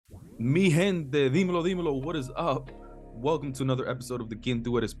Mi gente, dímelo, dímelo, what is up? Welcome to another episode of the Quién,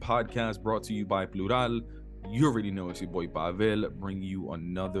 Eres podcast brought to you by Plural. You already know it's your boy Pavel, bringing you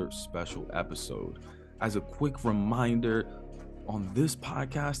another special episode. As a quick reminder, on this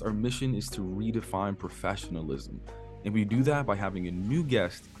podcast, our mission is to redefine professionalism. And we do that by having a new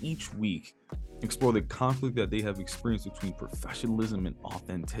guest each week, explore the conflict that they have experienced between professionalism and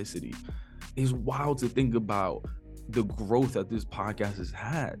authenticity. It's wild to think about the growth that this podcast has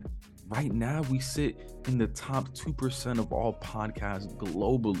had. Right now, we sit in the top 2% of all podcasts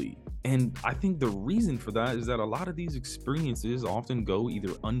globally. And I think the reason for that is that a lot of these experiences often go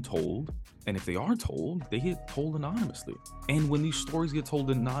either untold, and if they are told, they get told anonymously. And when these stories get told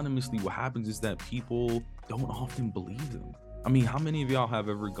anonymously, what happens is that people don't often believe them. I mean, how many of y'all have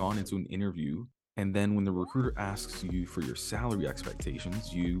ever gone into an interview and then when the recruiter asks you for your salary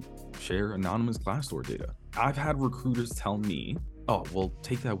expectations, you share anonymous Glassdoor data? I've had recruiters tell me, oh, well,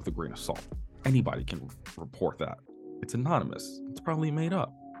 take that with a grain of salt. Anybody can report that. It's anonymous. It's probably made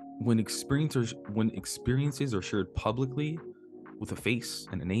up. When experiences are shared publicly with a face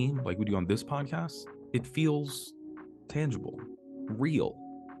and a name, like we do on this podcast, it feels tangible, real,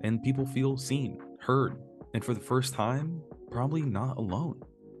 and people feel seen, heard, and for the first time, probably not alone.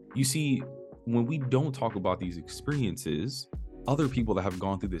 You see, when we don't talk about these experiences, other people that have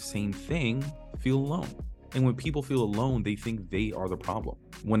gone through the same thing feel alone. And when people feel alone, they think they are the problem,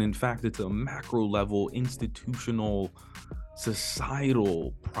 when in fact it's a macro level, institutional,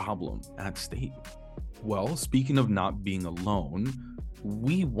 societal problem at stake. Well, speaking of not being alone,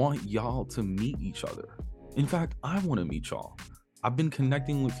 we want y'all to meet each other. In fact, I want to meet y'all. I've been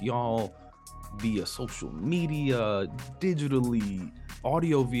connecting with y'all via social media, digitally,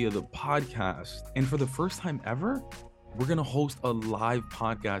 audio via the podcast. And for the first time ever, we're going to host a live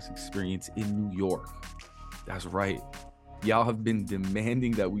podcast experience in New York. That's right. Y'all have been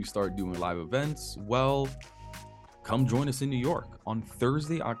demanding that we start doing live events. Well, come join us in New York. On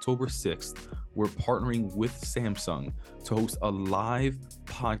Thursday, October 6th, we're partnering with Samsung to host a live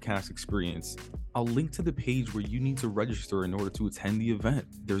podcast experience. I'll link to the page where you need to register in order to attend the event.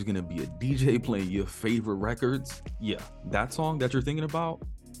 There's going to be a DJ playing your favorite records. Yeah, that song that you're thinking about,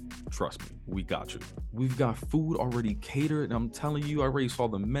 trust me, we got you. We've got food already catered, and I'm telling you, I already saw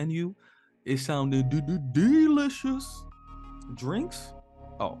the menu. It sounded delicious. Drinks?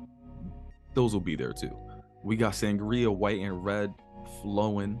 Oh, those will be there too. We got sangria, white and red,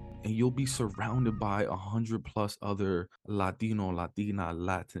 flowing, and you'll be surrounded by 100+ other Latino, Latina,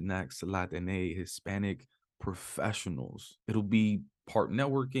 Latinx, Latine, Hispanic professionals. It'll be part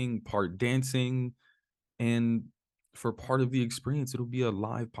networking, part dancing, and for part of the experience, it'll be a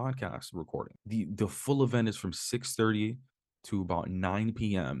live podcast recording. The full event is from 6:30 to about 9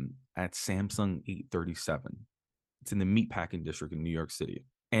 p.m. at Samsung 837. It's in the Meatpacking District in New York City.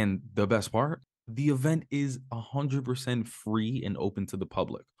 And the best part, the event is 100% free and open to the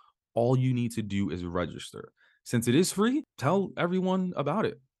public. All you need to do is register. Since it is free, tell everyone about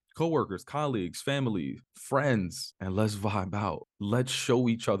it. Coworkers, colleagues, family, friends, and let's vibe out. Let's show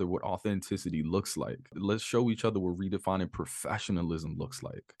each other what authenticity looks like. Let's show each other what redefining professionalism looks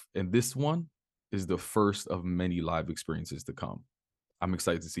like. And this one is the first of many live experiences to come. I'm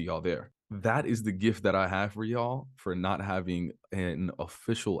excited to see y'all there. That is the gift that I have for y'all for not having an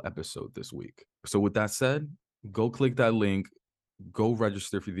official episode this week. So with that said, go click that link, go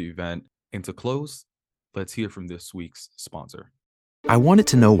register for the event. And to close, let's hear from this week's sponsor. I wanted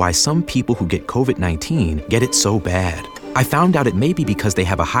to know why some people who get COVID-19 get it so bad. I found out it may be because they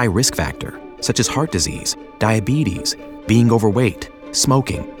have a high risk factor, such as heart disease, diabetes, being overweight,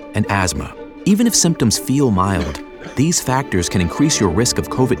 smoking, and asthma. Even if symptoms feel mild, these factors can increase your risk of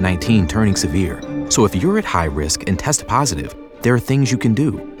COVID-19 turning severe. So if you're at high risk and test positive, there are things you can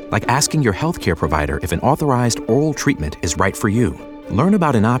do, like asking your healthcare provider if an authorized oral treatment is right for you. Learn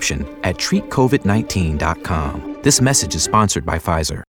about an option at treatcovid19.com. This message is sponsored by Pfizer.